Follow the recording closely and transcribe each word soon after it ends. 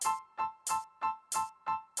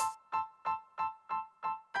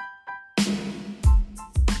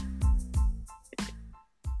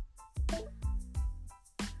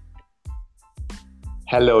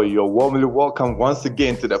Hello, you're warmly welcome once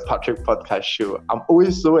again to the Patrick Podcast Show. I'm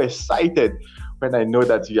always so excited when I know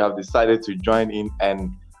that you have decided to join in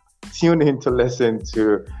and tune in to listen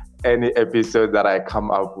to any episode that I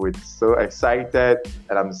come up with. So excited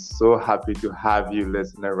and I'm so happy to have you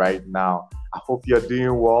listening right now. I hope you're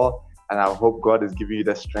doing well and I hope God is giving you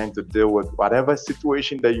the strength to deal with whatever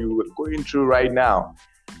situation that you're going through right now.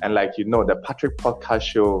 And like you know, the Patrick Podcast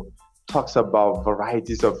Show talks about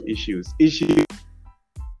varieties of issues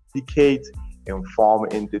educate, inform,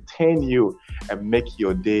 entertain you, and make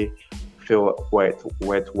your day feel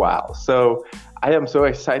worthwhile. So I am so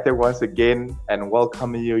excited once again and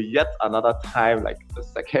welcoming you yet another time, like the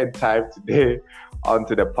second time today,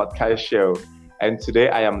 onto the podcast show. And today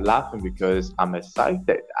I am laughing because I'm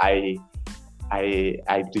excited. I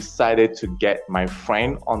decided to get my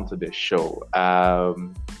friend onto the show. I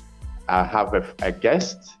have a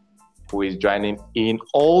guest who is joining in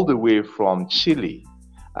all the way from Chile.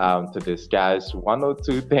 To discuss one or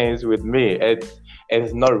two things with me.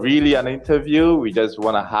 It's not really an interview. We just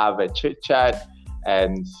want to have a chit chat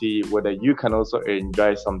and see whether you can also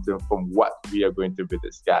enjoy something from what we are going to be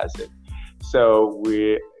discussing. So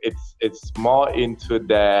it's more into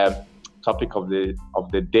the topic of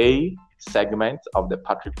the day segment of the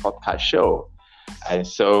Patrick Podcast Show, and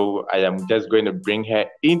so I am just going to bring her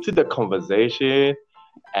into the conversation.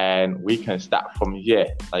 And we can start from here.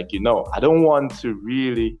 Like, you know, I don't want to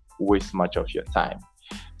really waste much of your time.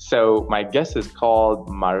 So my guest is called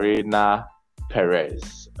Marina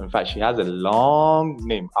Perez. In fact, she has a long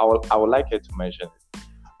name. I would like her to mention it.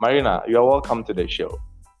 Marina, you're welcome to the show.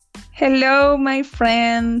 Hello, my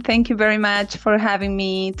friend. Thank you very much for having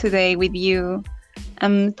me today with you.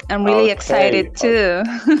 I'm really excited too.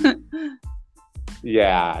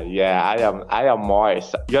 Yeah, I am more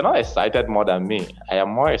excited. You're not excited more than me. I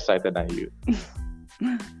am more excited than you.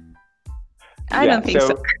 I don't think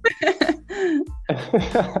so.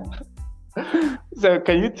 So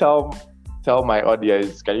can you tell my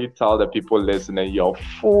audience, can you tell the people listening your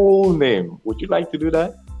full name? Would you like to do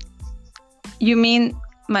that? You mean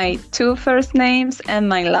my two first names and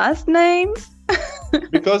my last names?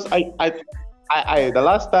 Because I the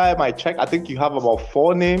last time I checked, I think you have about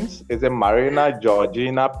 4 names. Is it Marina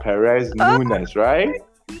Georgina Perez Nunes, right?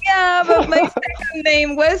 Yeah, but my second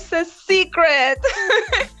name was a secret.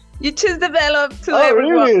 You just developed to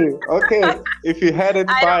everyone. Really? Okay. If you had it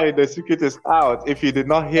fine, the secret is out. If you did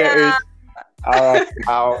not hear it, you're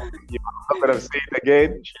not going to say it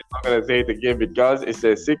again. She's not going to say it again because it's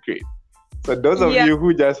a secret. So those of you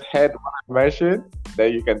who just heard what I mentioned,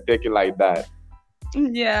 then you can take it like that.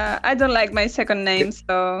 Yeah, I don't like my second name,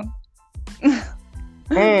 so.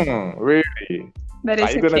 Really? But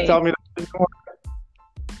it's Are you gonna tell me the reason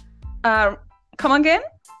why? Come again?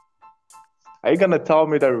 Are you gonna tell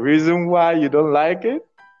me the reason why you don't like it?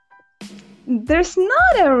 There's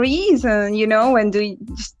not a reason, you know. When you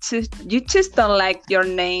just don't like your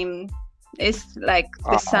name. It's like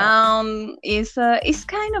the sound is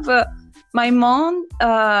kind of a. My mom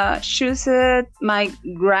chooses my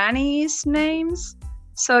granny's names.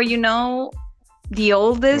 So, you know, the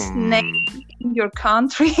oldest name in your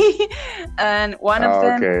country, and one of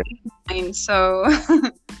them is mine. So,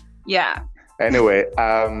 yeah. Anyway,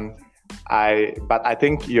 I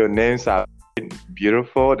think your names are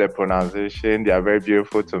beautiful. The pronunciation, they are very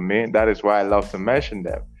beautiful to me. That is why I love to mention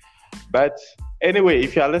them. But anyway,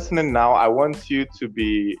 if you are listening now, I want you to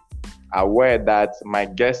be aware that my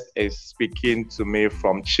guest is speaking to me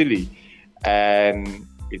from Chile, and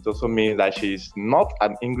it also means that she's not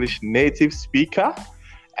an English native speaker.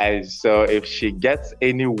 And so if she gets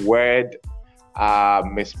any word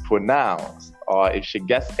mispronounced or if she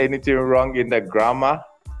gets anything wrong in the grammar,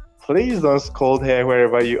 please don't scold her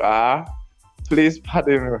wherever you are. Please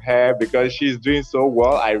pardon her because she's doing so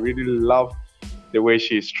well. I really love the way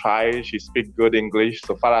she's trying. She speaks good English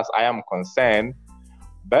so far as I am concerned.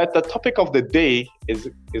 But the topic of the day is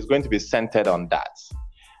going to be centered on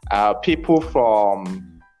that. People from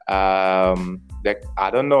I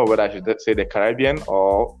don't know whether I should say the Caribbean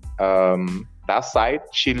or that side,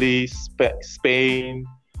 Chile, Spain,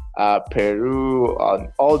 Peru, and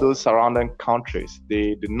all those surrounding countries,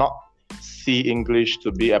 they do not see English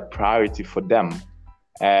to be a priority for them.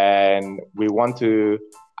 And I want to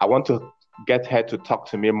get her to talk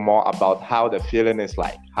to me more about how the feeling is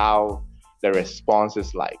like, how the response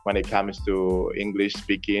is like when it comes to English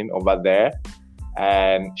speaking over there.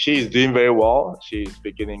 And she's doing very well. She's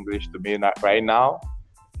speaking English to me right now.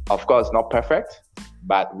 Of course, not perfect,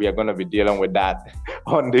 but we are going to be dealing with that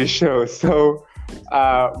on this show. So,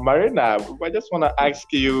 Marina, I just want to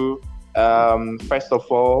ask you, first of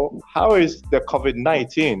all, how is the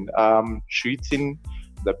COVID-19 treating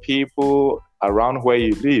the people around where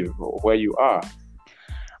you live or where you are?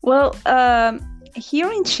 Well,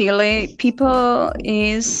 here in Chile, people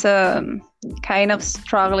is kind of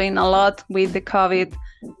struggling a lot with the COVID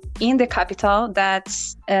in the capital.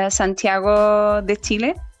 That's Santiago de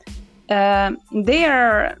Chile. They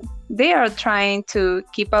are trying to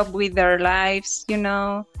keep up with their lives.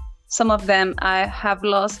 Some of them have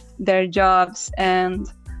lost their jobs, and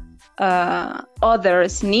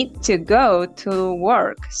others need to go to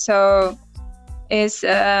work. So it's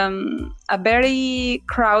a very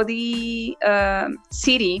crowded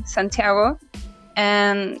city, Santiago,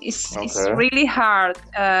 and it's really hard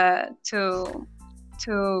to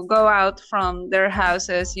go out from their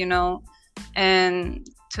houses, and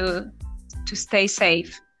to stay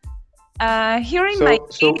safe. Here in my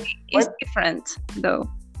city, it's different, though.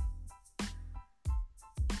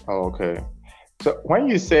 Oh, okay. So when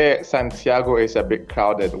you say Santiago is a bit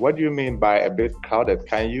crowded, what do you mean by a bit crowded?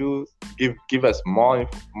 Can you give us more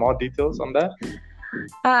details on that?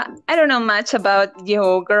 I don't know much about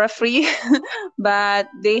geography, but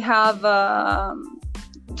they have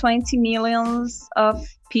 20 millions of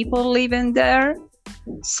people living there.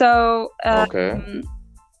 So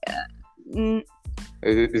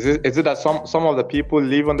Is it that some of the people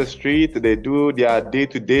live on the street? They do their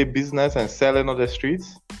day-to-day business and selling on the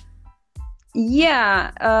streets?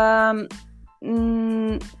 Yeah,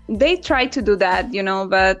 they try to do that,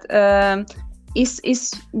 but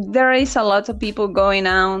there is a lot of people going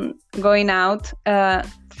out.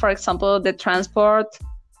 For example, the transport.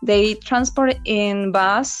 They transport in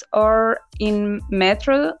bus or in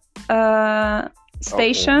metro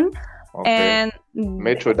station, and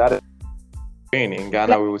metro. That is train. In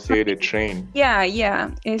Ghana, we would say the train. Yeah,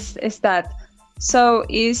 it's that. So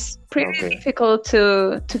it's pretty difficult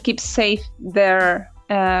to keep safe there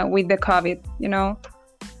with the COVID,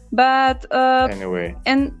 But anyway,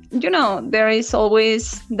 and there is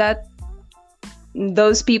always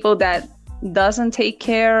those people that doesn't take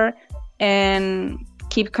care and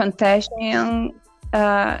keep contagion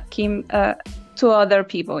to other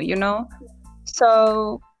people,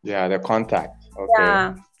 So the contact.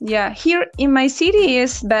 Okay. Yeah. Here in my city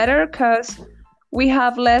is better because we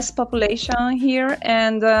have less population here,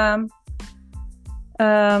 and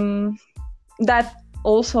that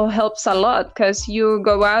also helps a lot because you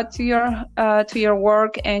go out to your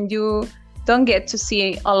work and you don't get to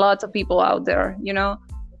see a lot of people out there,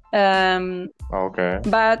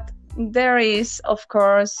 But there is, of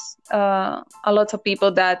course, a lot of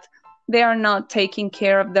people that they are not taking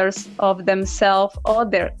care of themselves or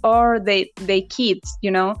their kids,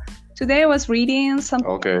 Today I was reading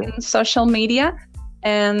something on social media,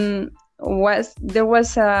 and there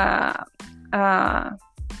was a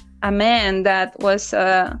man that was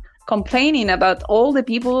complaining about all the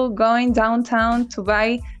people going downtown to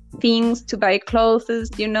buy things, to buy clothes,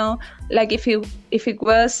 like if it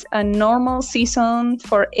was a normal season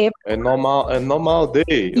for a normal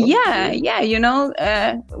day.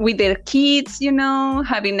 With their kids,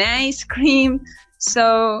 having ice cream.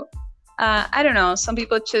 So I don't know, some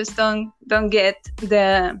people just don't get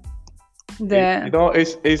the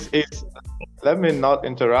it's let me not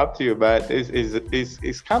interrupt you, but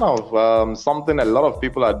it's kind of something a lot of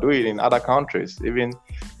people are doing in other countries. Even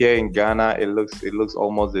here in Ghana, it looks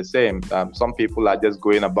almost the same. Some people are just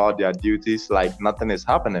going about their duties like nothing is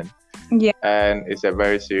happening. Yeah, and it's a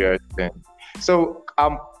very serious thing. So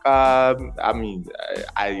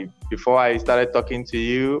before I started talking to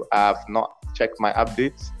you, I've not checked my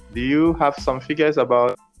updates. Do you have some figures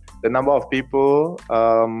about the number of people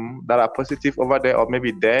that are positive over there or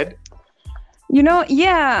maybe dead?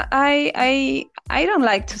 I don't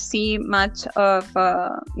like to see much of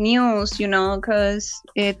news, because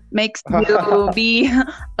it makes you be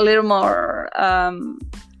a little more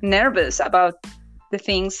nervous about the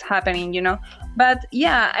things happening, But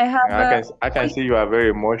yeah, I have. I can see you are very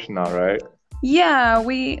emotional, right? Yeah,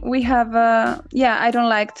 we have. I don't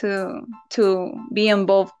like to be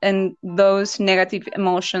involved in those negative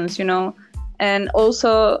emotions, And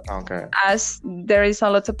also, as there is a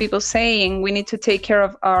lot of people saying, we need to take care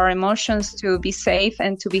of our emotions to be safe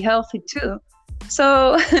and to be healthy too.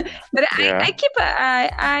 So, but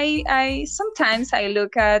I sometimes I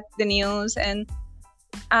look at the news, and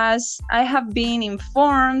as I have been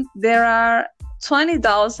informed, there are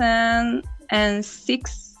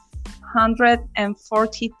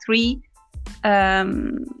 20,643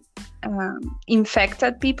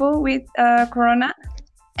 infected people with corona.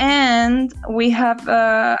 And we have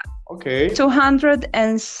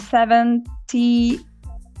 270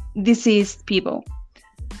 deceased people.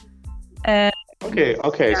 So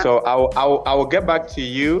I will get back to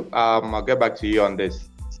you. I'll get back to you on this.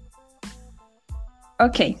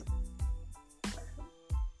 Okay.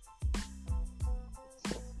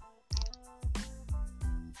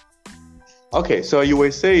 Okay, so you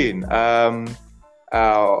were saying,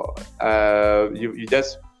 you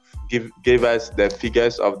just gave us the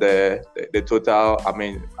figures of the total. I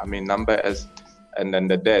mean numbers, and then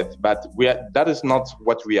the death. But that is not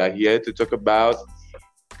what we are here to talk about.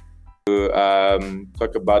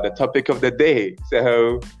 Talk about the topic of the day.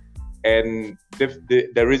 So, and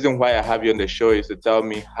the reason why I have you on the show is to tell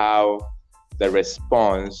me how the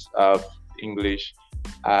response of English,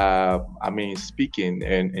 speaking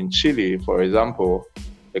in Chile, for example,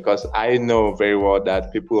 because I know very well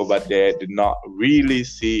that people over there do not really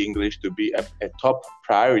see English to be a top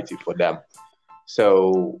priority for them.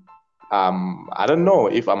 So, I don't know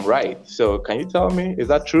if I'm right. So, can you tell me, is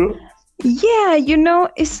that true? Yeah,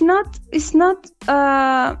 it's not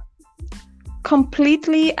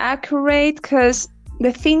completely accurate, because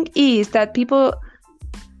the thing is that people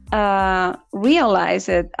realize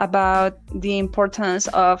it about the importance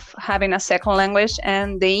of having a second language,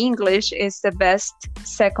 and the English is the best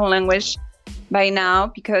second language by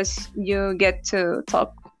now, because you get to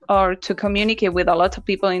talk or to communicate with a lot of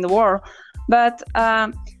people in the world. But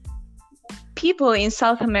people in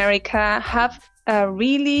South America have a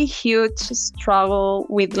really huge struggle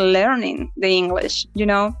with learning the English.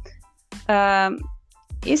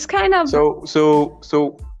 It's kind of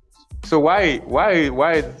So why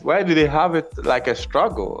do they have it like a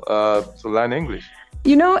struggle to learn English?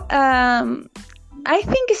 I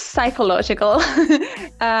think it's psychological.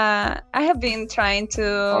 I have been trying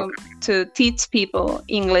to teach people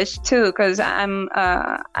English too, because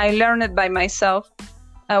I learned it by myself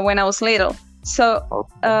when I was little. So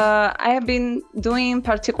I have been doing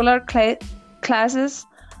particular classes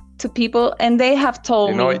to people, and they have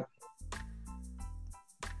told me.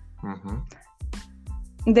 Mm-hmm.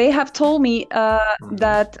 They have told me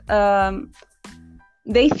that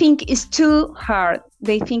they think it's too hard.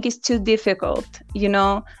 They think it's too difficult,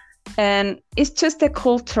 and it's just the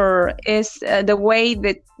culture, is the way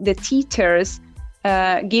that the teachers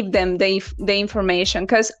give them the information.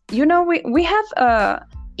 Because, we have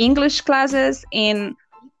English classes in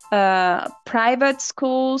private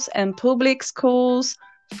schools and public schools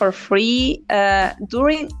for free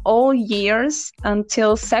during all years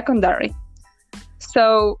until secondary.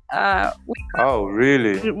 So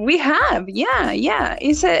really? We have, yeah.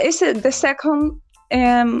 It's the second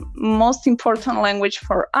most important language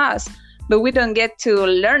for us, but we don't get to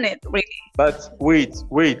learn it really. But wait.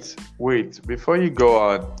 Before you go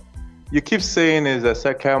on, you keep saying it's the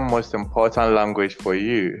second most important language for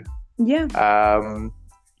you. Yeah.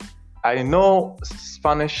 I know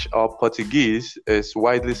Spanish or Portuguese is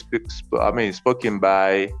widely spoken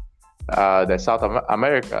by the South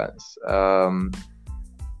Americans.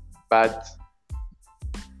 But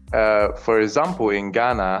for example, in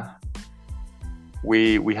Ghana,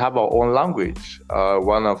 we have our own language,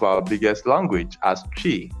 one of our biggest language as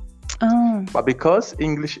Twi. Oh. But because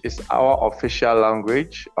English is our official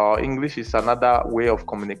language, or English is another way of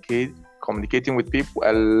communicating with people,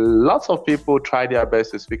 a lot of people try their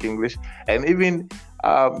best to speak English. And even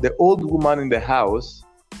the old woman in the house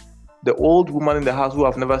who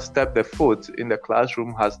have never stepped their foot in the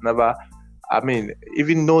classroom has never,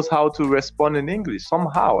 even knows how to respond in English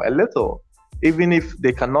somehow, a little, even if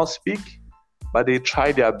they cannot speak, but they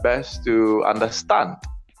try their best to understand.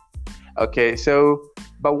 Okay, so,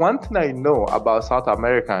 but one thing I know about South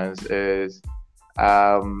Americans is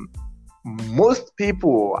most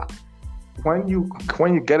people, when you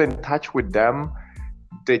get in touch with them,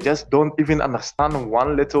 they just don't even understand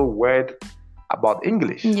one little word about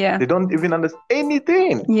English. Yeah. They don't even understand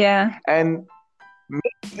anything. Yeah. And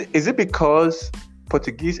is it because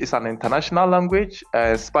Portuguese is an international language,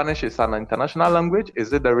 Spanish is an international language?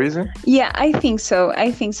 Is it the reason? Yeah, I think so,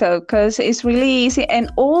 because it's really easy. And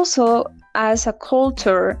also, as a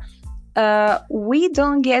culture, we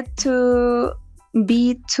don't get to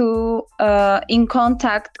be too in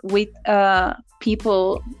contact with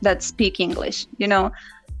people that speak English,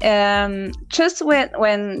 just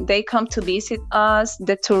when they come to visit us,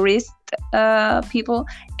 the tourist people,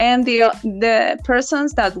 and the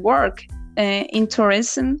persons that work in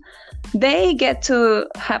tourism, they get to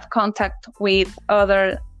have contact with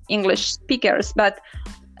other English speakers. But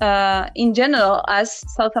in general, as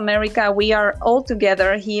South America, we are all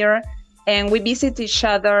together here, and we visit each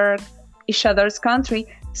other's country,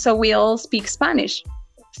 so we all speak Spanish.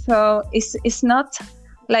 So it's not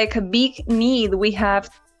like a big need we have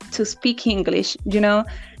to speak English,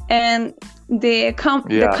 and the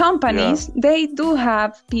companies, they do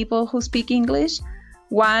have people who speak English,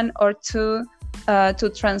 one or two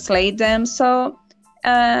to translate them. So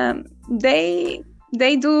they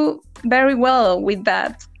do very well with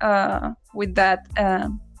that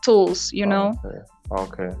tools, you know.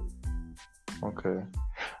 Okay.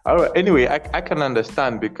 All right. Anyway, I can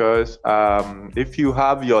understand because if you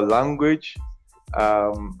have your language,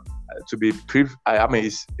 to be I mean,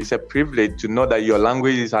 it's a privilege to know that your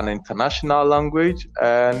language is an international language,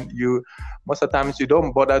 and you most of the times you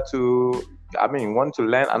don't bother to, want to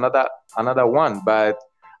learn another one. But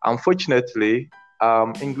unfortunately,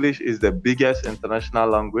 English is the biggest international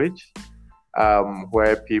language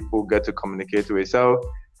where people get to communicate with. So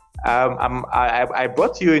I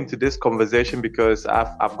brought you into this conversation because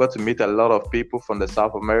I've got to meet a lot of people from the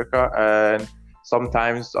South America, and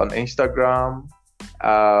sometimes on Instagram,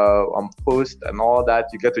 on post and all that,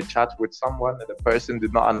 you get to chat with someone and the person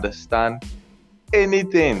did not understand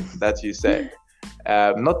anything that you said.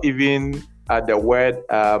 Not even the word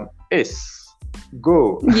is,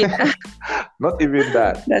 go. Yeah. Not even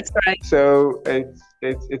that. That's right. So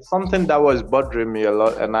it's something that was bothering me a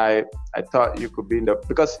lot, and I thought you could be in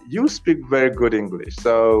because you speak very good English.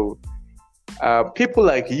 So people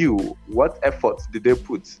like you, what efforts did they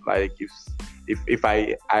put? Like if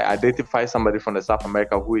I identify somebody from the South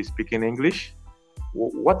America who is speaking English,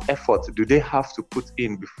 what efforts do they have to put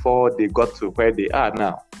in before they got to where they are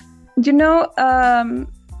now? You know,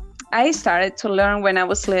 I started to learn when I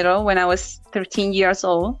was little, when I was 13 years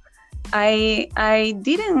old. I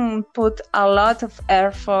didn't put a lot of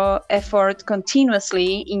effort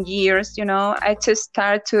continuously in years, you know. I just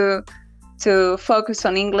started to focus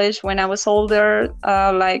on English when I was older,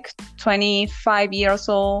 like 25 years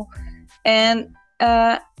old. And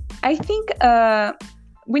I think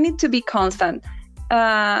we need to be constant.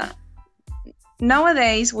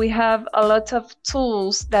 Nowadays, we have a lot of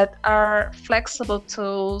tools that are flexible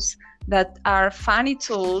tools, that are funny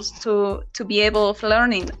tools to be able of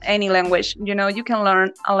learning any language. You know, you can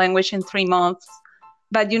learn a language in 3 months,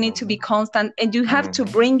 but you need to be constant, and you have to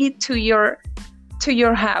bring it to your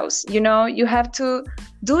house. You know, you have to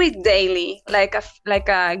do it daily, like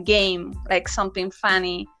a game, like something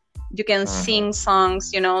funny. You can sing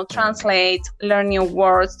songs, you know, translate, learn new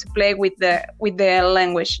words, to play with the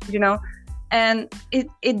language, you know. And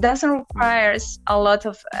it doesn't require a lot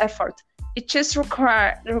of effort. It just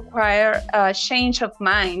require a change of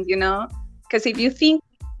mind, you know. Because if you think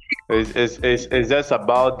it's just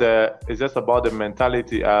about the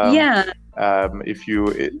mentality. Yeah.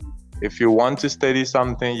 If you want to study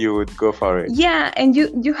something, you would go for it. Yeah, and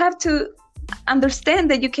you have to understand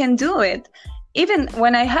that you can do it. Even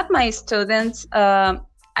when I have my students,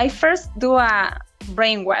 I first do a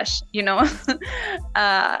brainwash, you know.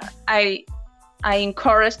 I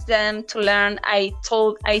encourage them to learn. I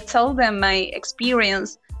tell them my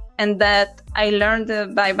experience and that I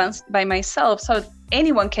learned by myself. So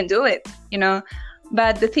anyone can do it, you know.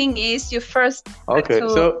 But the thing is, you first have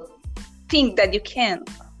to think that you can.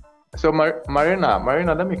 So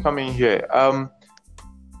Marina, let me come in here. I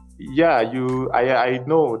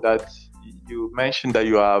know that you mentioned that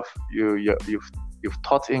you've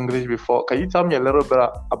taught English before. Can you tell me a little bit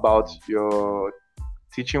about your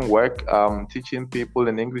teaching work, teaching people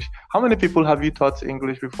in English? How many people have you taught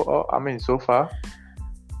English before? I mean, so far?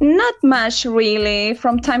 Not much, really.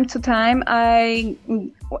 From time to time, I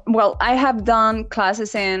have done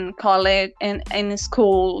classes in college and in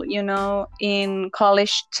school, you know, in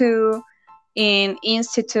college too, in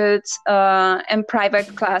institutes and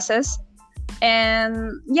private classes.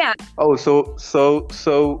 And yeah. Oh, so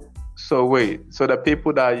wait. So the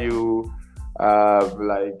people that you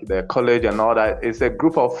like the college and all that, it's a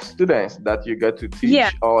group of students that you get to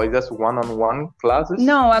teach, or is just one-on-one classes?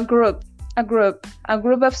 No, a group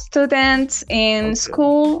of students in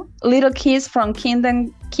school, little kids from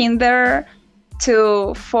kinder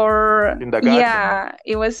to for kindergarten. Yeah,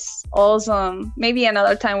 it was awesome. Maybe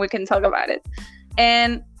another time we can talk about it.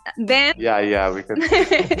 And then we can.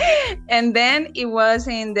 And then it was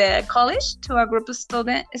in the college to a group of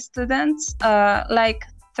students, like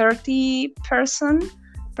 30 persons,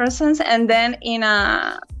 and then in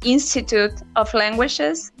a institute of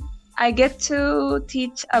languages, I get to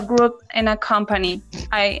teach a group in a company.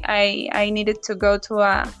 I needed to go to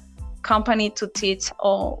a company to teach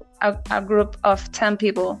a group of 10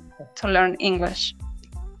 people to learn English.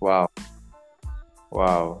 Wow.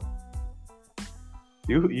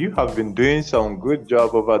 You have been doing some good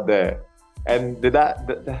job over there. And did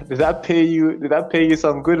that pay you? Did that pay you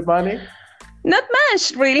some good money? Not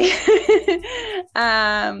much, really.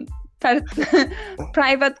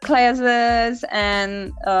 Private classes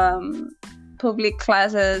and public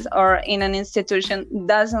classes or in an institution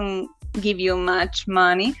doesn't give you much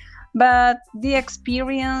money. but the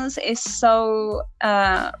experience is so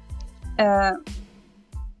uh,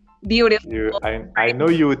 beautiful. I know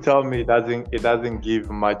you would tell me it doesn't give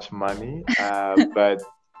much money, but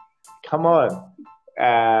come on,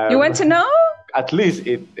 You want to know? at least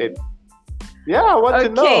it. Yeah, I want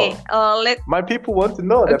to Okay, know. My people want to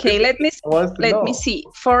know. okay, let me Wants to know. see.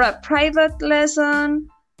 For a private lesson,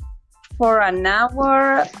 for an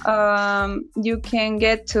hour, you can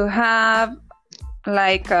get to have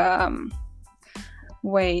like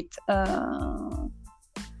wait,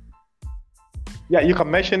 Yeah, you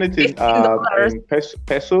can mention it $15. in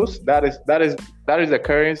pesos. That is the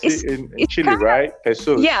currency It's in Chile, kind of, right?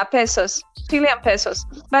 Pesos. yeah, pesos, Chilean pesos.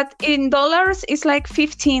 But in dollars, it's like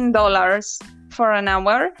 $15 for an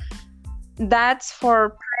hour. That's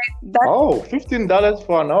for Oh, $15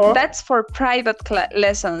 for an hour. that's for private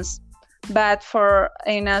lessons. But for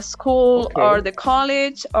in a school or Okay. the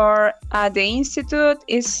college or at the institute,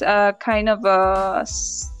 is kind of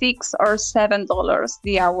 $6 or $7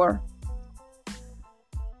 the hour.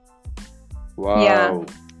 Yeah. Wow.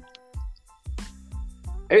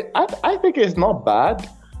 I think it's not bad.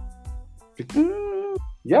 Mm,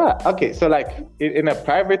 Yeah. Okay. So like in a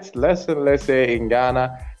private lesson, let's say in Ghana,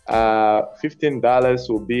 $15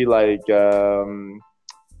 will be like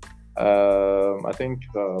I think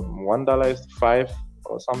 $1 is five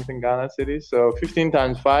or something Ghana city. So 15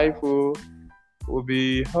 times five will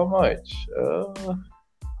be how much?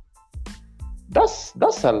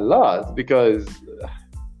 That's a lot because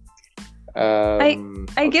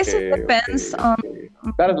I guess it okay, depends okay, on. okay.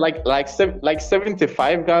 That is like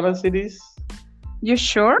 75 Ghana cities You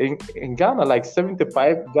sure? in Ghana, like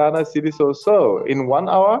 75 Ghana cities or so in 1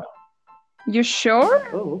 hour. You sure?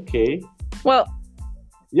 Oh, okay. Well,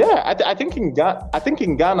 Yeah, I think in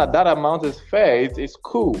Ghana that amount is fair. It's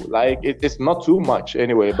cool. Like it's not too much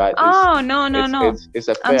anyway, but oh no it's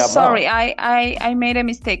a I'm fair sorry. amount. I made a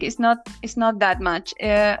mistake. It's not that much.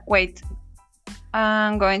 Wait.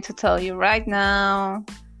 I'm going to tell you right now.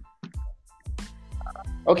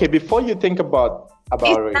 Okay, before you think about It's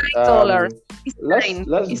it, $9. It's let's 9.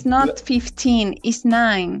 let's It's not let, 15. It's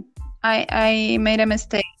 9. I made a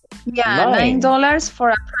mistake. Yeah, nine. $9 for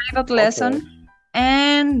a private lesson, Okay.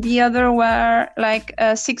 and the other were like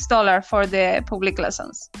 $6 for the public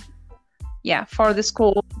lessons. Yeah, for the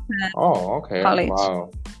school Oh, okay. college.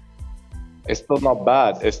 Wow. It's still not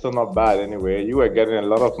bad. It's still not bad anyway. You were getting a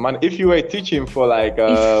lot of money. If you were teaching for like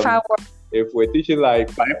If I were, if we're teaching like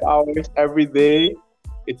 5 hours every day,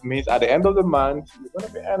 it means at the end of the month you're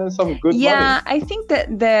gonna be earning some good money. yeah, I think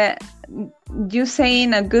that you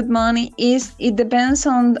saying a good money is it depends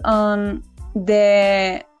on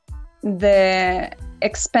the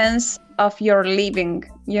expense of your living,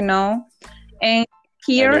 and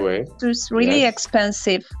here Anyway, it's really yes.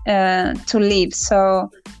 expensive to live, so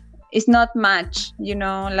it's not much,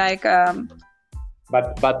 like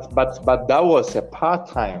But that was a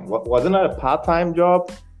part-time. Wasn't it a part-time job?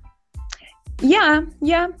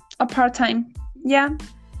 yeah, a part-time, yeah.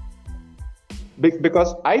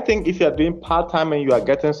 Because I think if you're doing part-time and you are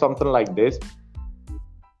getting something like this,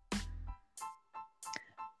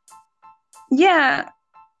 Yeah,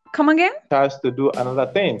 come again? has to do another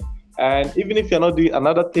thing. And even if you're not doing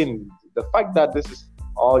another thing, the fact that this is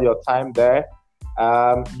all your time there,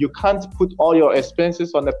 you can't put all your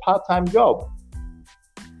expenses on a part-time job.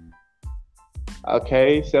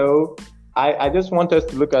 Okay, so I just want us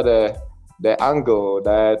to look at the angle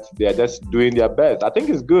that they are just doing their best. I think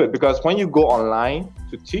it's good because when you go online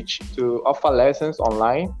to teach, to offer lessons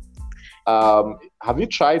online, have you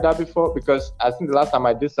tried that before? Because I think the last time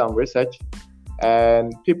I did some research,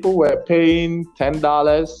 and people were paying $10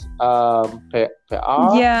 per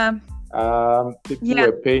hour. Yeah, People yeah.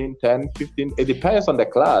 were paying 10, 15. It depends on the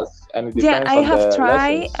class and it Yeah, depends I on have the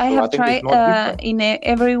tried. lessons. I So have I think tried it's not different. in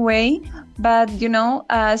every way, but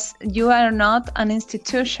as you are not an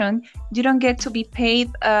institution, you don't get to be paid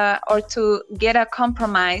or to get a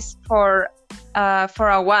compromise for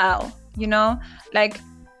a while. Like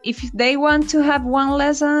if they want to have one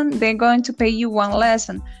lesson, they're going to pay you one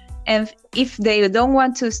lesson, and if they don't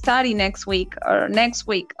want to study next week or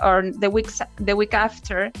the week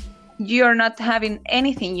after, you're not having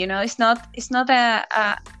anything. It's not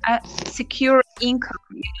a secure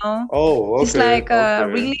income. Oh, okay. It's like okay.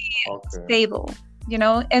 really Okay. stable.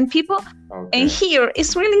 And people, Okay. and here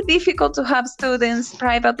it's really difficult to have students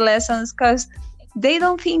private lessons because they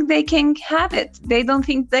don't think they can have it. They don't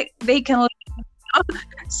think that they can.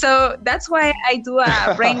 So that's why I do a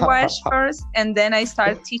brainwash first, and then I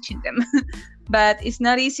start teaching them. But it's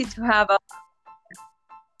not easy to have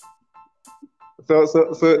So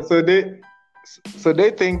So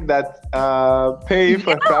they think that paying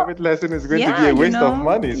for a private lesson is going to be a waste of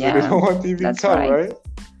money, so they don't want to even come, right?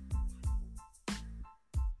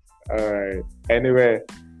 All right.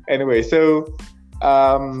 Anyway, so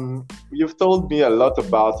you've told me a lot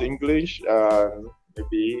about English.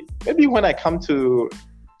 Maybe when I come to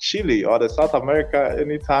Chile or the South America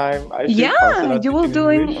anytime, you will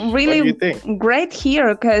doing really great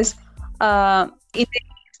here, because in the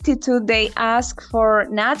institute they ask for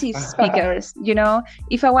native speakers.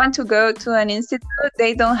 If I want to go to an institute,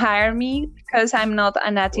 they don't hire me because I'm not a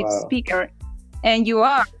native speaker, and you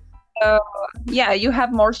are. So you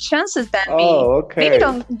have more chances than me. Okay.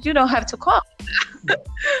 Maybe you don't have to call.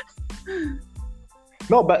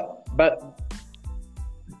 No, but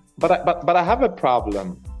I have a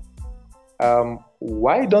problem.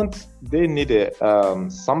 Why don't they need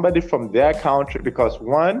somebody from their country? Because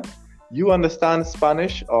one, you understand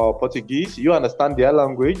Spanish or Portuguese, you understand their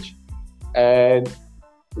language, and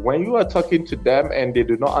when you are talking to them and they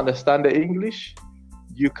do not understand the English,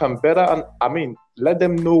 you can better, let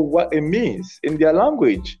them know what it means in their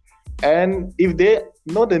language. And if they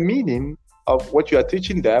know the meaning of what you are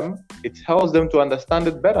teaching them, it helps them to understand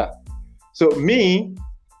it better. So me,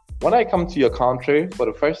 when I come to your country for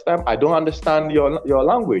the first time, I don't understand your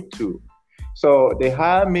language too. So they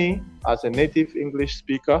hire me as a native English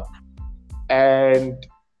speaker. And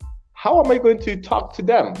how am I going to talk to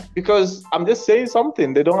them? Because I'm just saying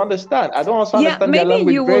something they don't understand. I don't also understand their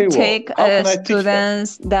language very well. Maybe you will take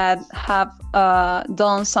students that have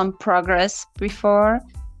done some progress before,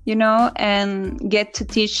 and get to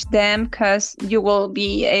teach them, because you will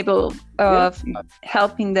be able of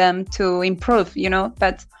helping them to improve,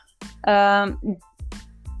 but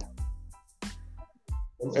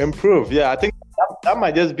improve. I think that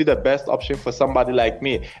might just be the best option for somebody like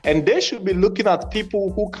me. And they should be looking at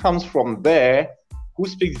people who comes from there, who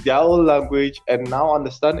speaks their own language and now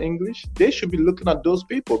understand English. They should be looking at those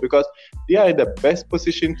people because they are in the best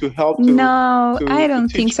position to help. I don't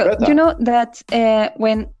think so. Better. You know that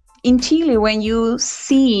when in Chile, when you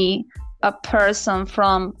see a person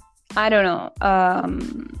from, I don't know,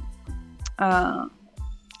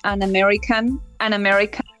 an American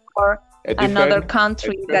or another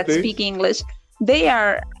country that speak English, they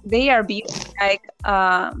are being like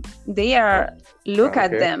they are look at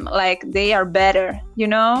them like they are better,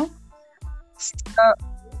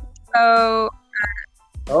 so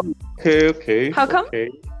okay. How come? Okay.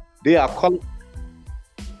 They are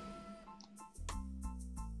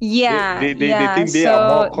they think they are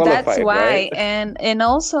more qualified, that's why, right? and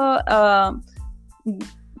also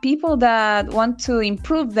people that want to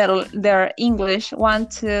improve their English want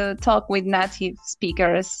to talk with native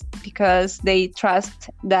speakers because they trust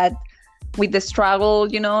that with the struggle,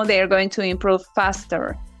 they are going to improve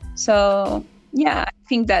faster. So I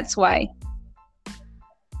think that's why.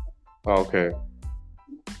 Okay.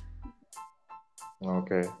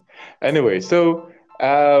 Anyway, so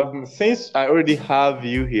since I already have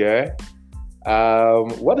you here,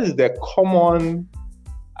 what is the common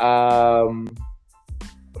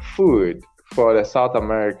food for the South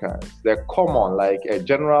Americans? They're common, like a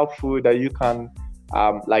general food that you can,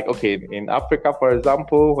 in Africa, for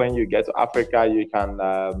example, when you get to Africa, you can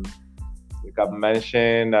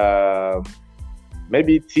mention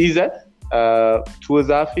maybe TZ.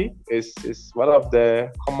 Tuazafi is one of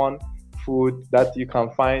the common food that you can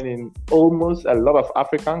find in almost a lot of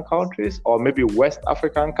African countries, or maybe West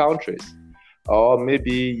African countries, or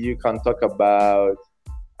maybe you can talk about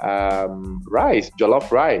rice,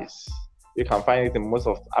 jollof rice. You can find it in most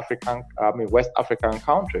of West African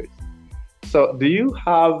countries. So do you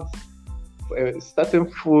have a certain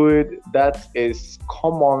food that is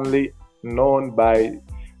commonly known by,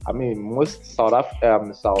 most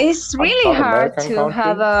it's really hard to countries?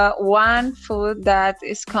 Have one food that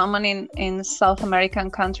is common in South American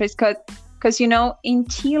countries, because in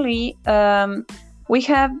Chile we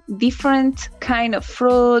have different kind of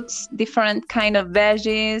fruits, different kind of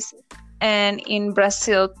veggies, and in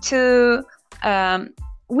Brazil too.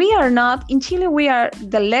 We are not, in Chile, we are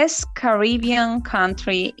the less Caribbean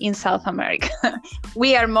country in South America.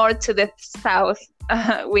 We are more to the south.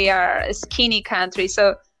 We are a skinny country,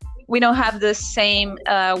 so we don't have the same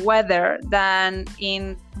weather than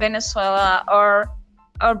in Venezuela or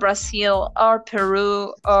Brazil or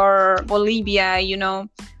Peru or Bolivia,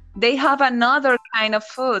 They have another kind of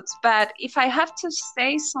foods, but if I have to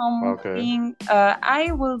say something,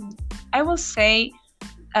 I will say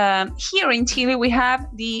here in Chile we have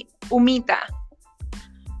the humita.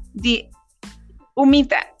 The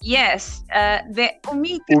humita, yes, the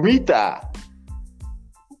humita. Humita.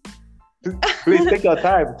 Please take your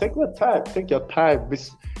time.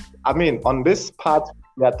 I mean, on this part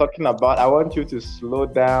we are talking about, I want you to slow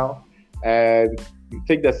down and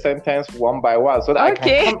take the sentence one by one so that I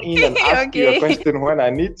can come in and ask you a question when I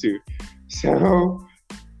need to. So,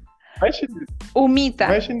 Humita.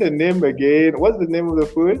 Mention the name again. What's the name of the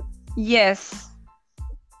food? Yes.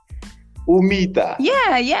 Humita.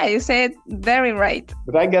 Yeah, you said very right.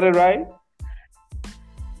 Did I get it right?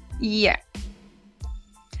 Yeah.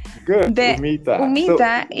 Good. The humita.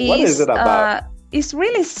 Humita so, what is it about? It's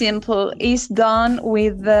really simple. It's done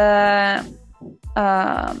with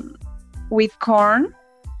corn.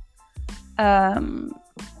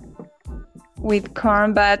 With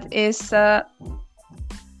corn, but it's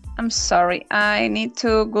I'm sorry, I need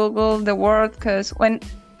to Google the word, because when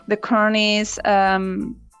the corn is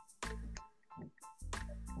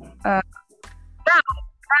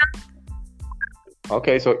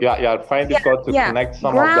okay, so I find it difficult to connect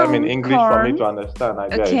some of them in English for me to understand, I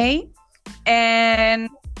guess. Okay, and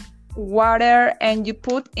water, and you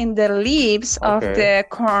put in the leaves of the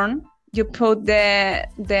corn, you put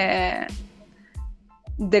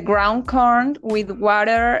the ground corn with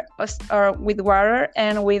water, or with water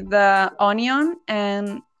and with the onion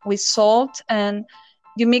and with salt, and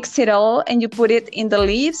you mix it all and you put it in the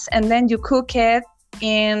leaves, and then you cook it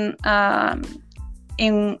in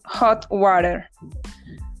hot water.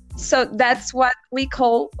 So that's what we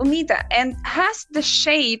call humita, and has the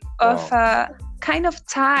shape of a kind of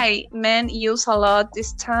tie men use a lot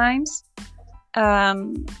these times.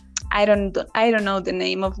 I don't know the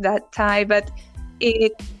name of that tie, but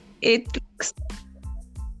it looks.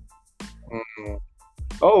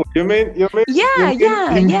 Oh, you mean?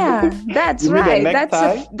 Yeah. That's right.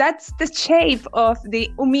 That's the shape of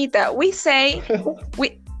the humita. We say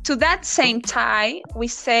to that same tie we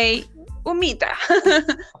say humita,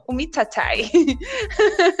 humita tie.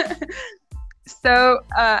 So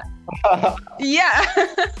yeah.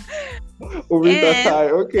 Humita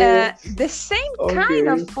tie. Okay. The same kind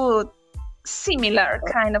of food, similar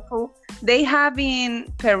kind of food, they have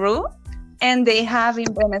in Peru and they have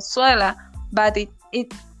in Venezuela, but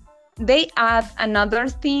they add another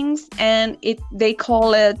things, and they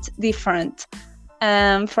call it different.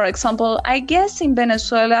 For example, I guess in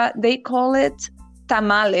Venezuela they call it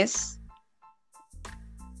tamales.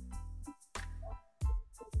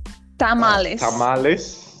 Tamales?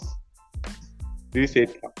 Do you say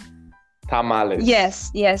tamales?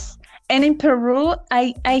 Yes. And in Peru,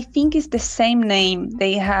 I think it's the same name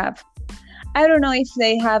they have. I don't know if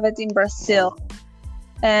they have it in Brazil.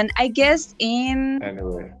 And I guess in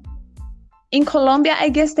Colombia, I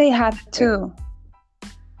guess they have it too.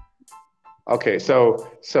 Okay, so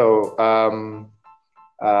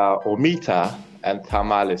humita and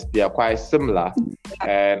tamales, they are quite similar.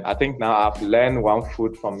 And I think now I've learned one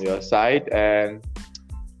food from your side. And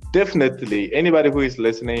definitely, anybody who is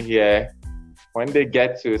listening here, when they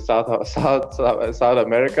get to South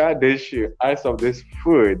America, they should ask of this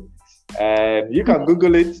food. And you can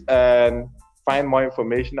Google it and find more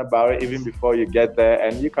information about it even before you get there,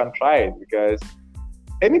 and you can try it, because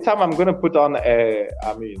anytime I'm going to put on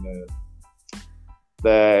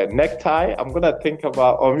the necktie, I'm going to think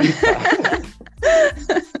about humita.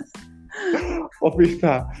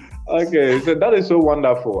 Humita. Okay, so that is so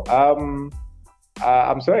wonderful. I'm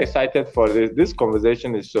so excited for this. This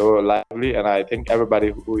conversation is so lively, and I think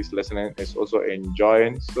everybody who is listening is also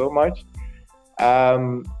enjoying so much.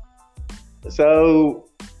 So,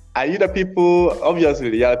 are you the people? Obviously,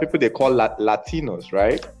 the people they call Latinos,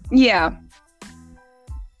 right? Yeah.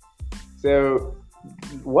 So,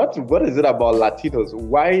 what is it about Latinos?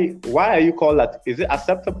 Why are you called that? Is it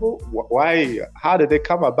acceptable? Why? How did they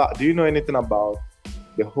come about? Do you know anything about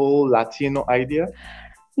the whole Latino idea?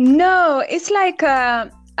 No, it's like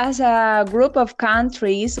as a group of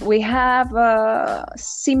countries, we have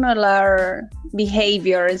similar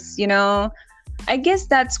behaviors, I guess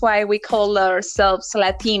that's why we call ourselves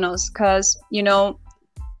Latinos, because we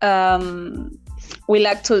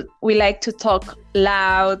like to talk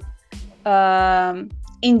loud.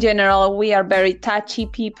 In general, we are very touchy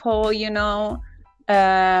people. We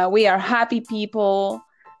are happy people.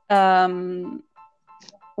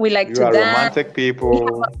 We like to dance. Romantic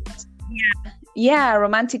people. Yeah,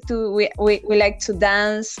 romantic too. We like to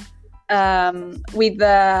dance with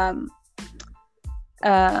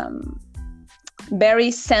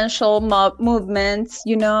very sensual movements,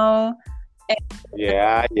 Yeah.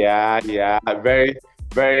 Very,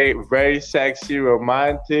 very, very sexy,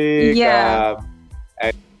 romantic. Yeah.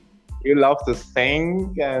 And you love to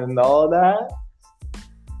sing and all that.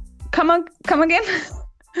 Come again.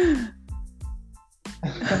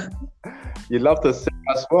 You love to sing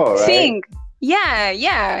as well, right? Sing.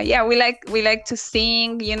 Yeah. We like to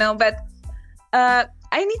sing, but I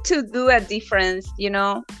need to do a difference.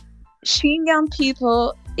 Chilean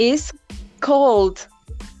people is called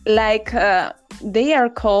like they are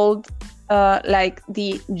called like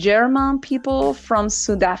the German people from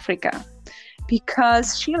South Africa,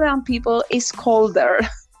 because Chilean people is colder.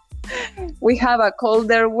 We have a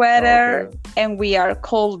colder weather, Okay. and we are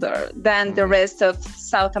colder than the rest of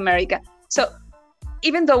South America. So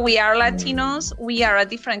even though we are Latinos, we are a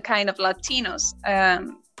different kind of Latinos.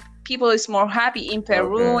 People is more happy in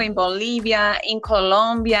Peru, Okay. in Bolivia, in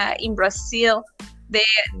Colombia, in Brazil.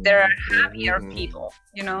 There are happier people.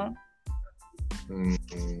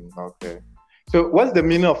 Okay. So, what's the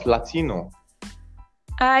meaning of Latino?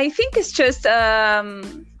 I think it's just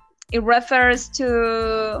it refers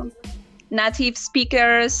to native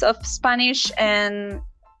speakers of Spanish and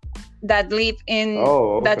that live in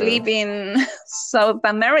South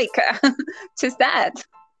America. Just that.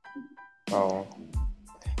 Oh,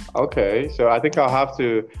 okay. So I think I'll have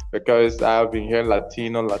to, because I've been hearing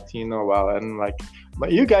Latino a while, and like,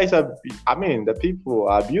 but you guys are, I mean, the people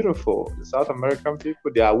are beautiful. The South American people,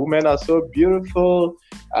 their women are so beautiful.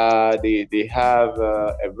 They have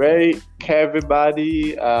a very curvy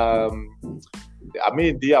body. I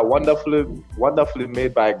mean, they are wonderfully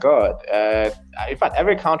made by God. In fact,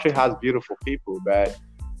 every country has beautiful people, but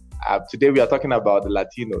today we are talking about the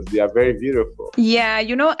Latinos. They are very beautiful. Yeah,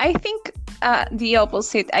 I think the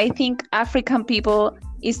opposite. I think African people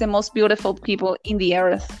is the most beautiful people in the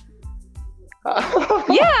earth.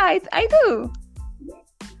 Yeah, I do.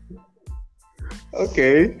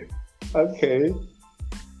 Okay.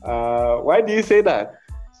 Why do you say that?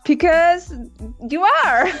 Because you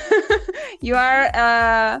are. You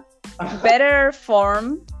are better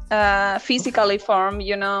form, physically form.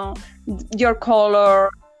 Your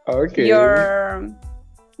color. Okay. Your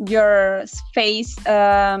face.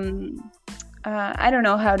 I don't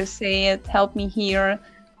know how to say it. Help me here.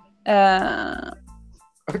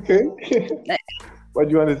 Okay. What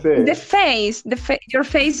do you want to say? The face, your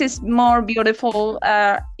face is more beautiful.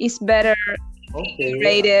 Is better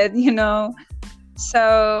rated.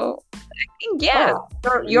 So I think you're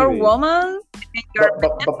really? woman.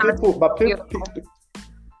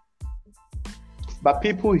 But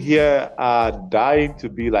people here are dying to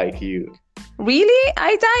be like you. Really?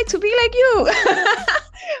 I die to be like you.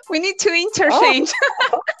 We need to interchange.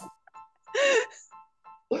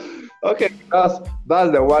 Okay, that's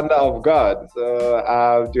the wonder of God.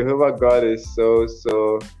 So Jehovah God is so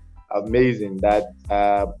amazing that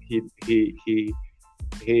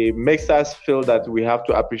he makes us feel that we have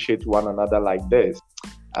to appreciate one another like this.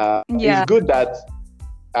 It's good that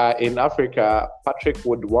in Africa, Patrick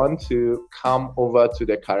would want to come over to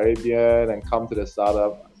the Caribbean and come to the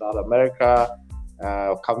South America,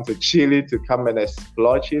 come to Chile to come and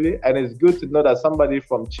explore Chile. And it's good to know that somebody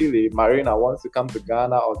from Chile, Marina, wants to come to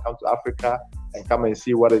Ghana or come to Africa and come and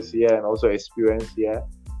see what is here and also experience here.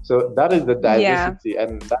 So that is the diversity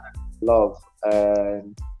and that is love.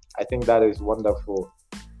 And I think that is wonderful.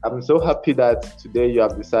 I'm so happy that today you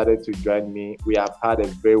have decided to join me. We have had a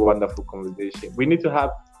very wonderful conversation. We need to have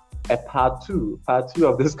a part two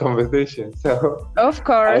of this conversation. So of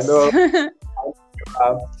course,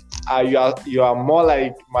 I know you are more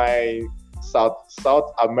like my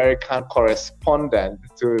South American correspondent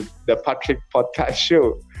to the Patrick Podcast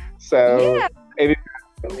Show. So anytime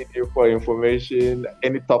I need you for information,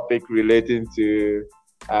 any topic relating to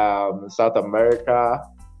South America,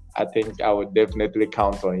 I think I would definitely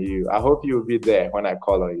count on you. I hope you'll be there when I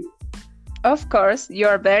call on you. Of course,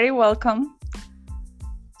 you're very welcome.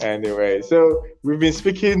 Anyway, so we've been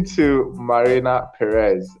speaking to Marina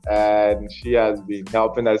Perez, and she has been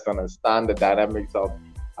helping us understand the dynamics of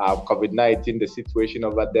COVID-19, the situation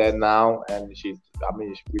over there now. And we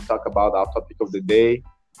talk about our topic of the day,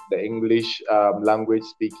 the English language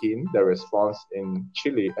speaking, the response in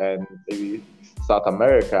Chile and maybe South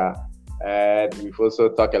America. And we've also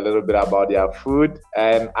talked a little bit about their food.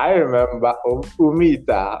 And I remember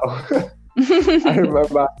Umita. I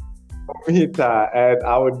remember Umita, and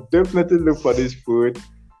I would definitely look for this food.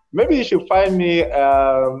 Maybe you should find me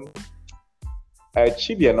a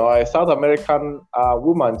Chilean or a South American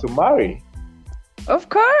woman to marry. Of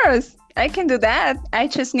course, I can do that. I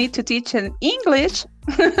just need to teach in English.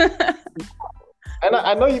 And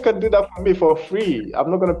I know you can do that for me for free.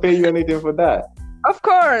 I'm not going to pay you anything for that. Of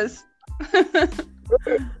course.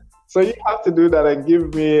 So you have to do that and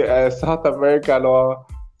give me a South American or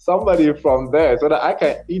somebody from there so that I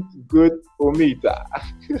can eat good umita.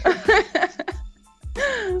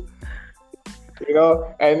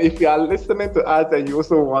 And if you are listening to us and you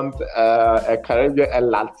also want a Caribbean and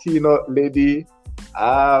Latino lady,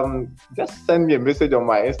 just send me a message on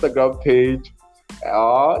my Instagram page,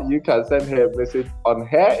 or you can send her a message on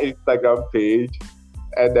her Instagram page,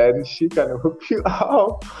 and then she can hook you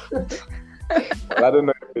up. I don't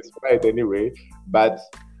know if it's right anyway, but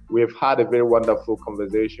we've had a very wonderful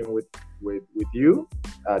conversation with you.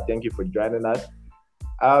 Thank you for joining us.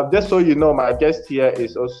 Just so you know, my guest here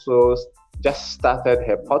is also just started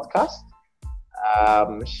her podcast.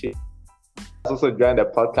 She has also joined the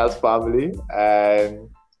podcast family, and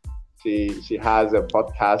she has a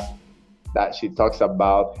podcast that she talks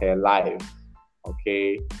about her life.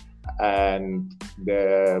 Okay, and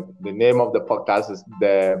the name of the podcast is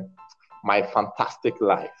My Fantastic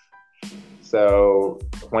Life. So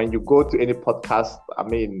when you go to any podcast,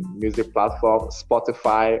 music platform,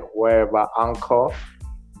 Spotify, wherever, Anchor,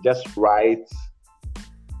 just write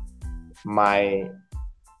my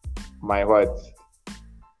what?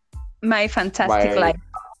 My Fantastic Life.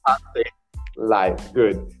 Fantastic Life.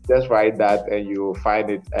 Good. Just write that and you'll find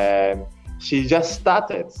it. And she just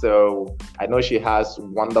started. So I know she has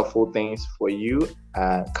wonderful things for you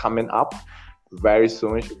coming up very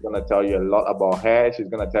soon. She's going to tell you a lot about her. She's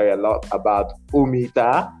going to tell you a lot about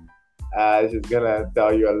Umita. She's going to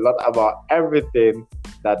tell you a lot about everything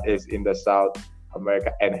that is in the South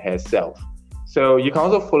America and herself. So you can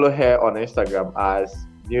also follow her on Instagram as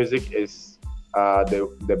Music is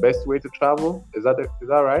the best way to travel. Is that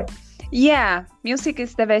right? Yeah, music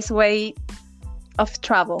is the best way of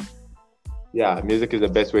travel. Yeah, music is the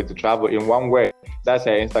best way to travel in one way. That's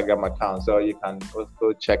her Instagram account. So you can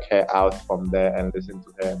also check her out from there and listen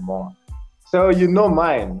to her more. So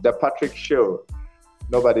mine, The Patrick Show.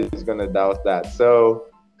 Nobody is going to doubt that. So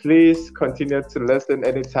please continue to listen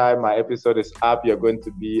anytime my episode is up. You're going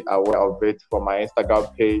to be aware of it from my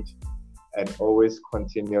Instagram page, and always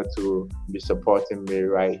continue to be supporting me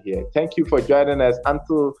right here. Thank you for joining us.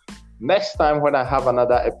 Until next time when I have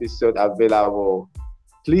another episode available,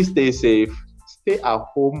 please stay safe. Stay at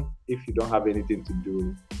home if you don't have anything to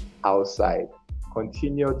do outside.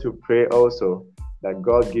 Continue to pray also that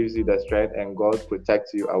God gives you the strength and God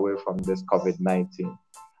protects you away from this COVID-19.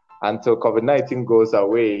 Until COVID-19 goes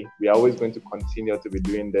away, we are always going to continue to be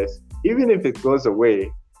doing this. Even if it goes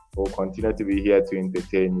away, we'll continue to be here to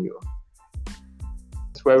entertain you.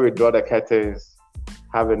 That's where we draw the curtains.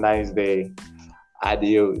 Have a nice day.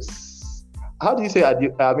 Adios. How do you say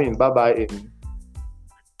adios? Bye-bye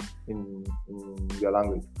in your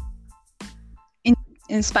language?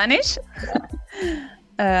 In Spanish?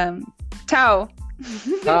 Ciao.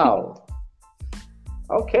 Ciao.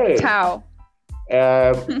 Okay. Ciao.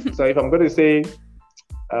 So if I'm going to say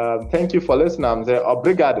thank you for listening, I'm saying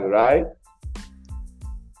obrigado, right?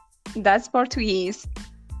 That's Portuguese.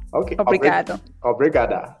 Okay. Obrigado.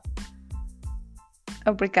 Obrigada.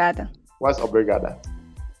 Obrigada. What's obrigada?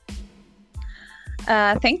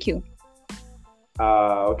 Thank you.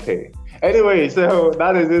 Okay. Anyway, so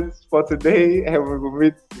that is it for today, and we will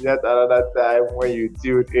meet yet another time when you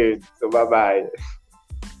tune in. So bye-bye.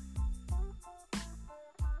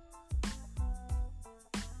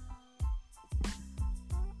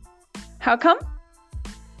 How come?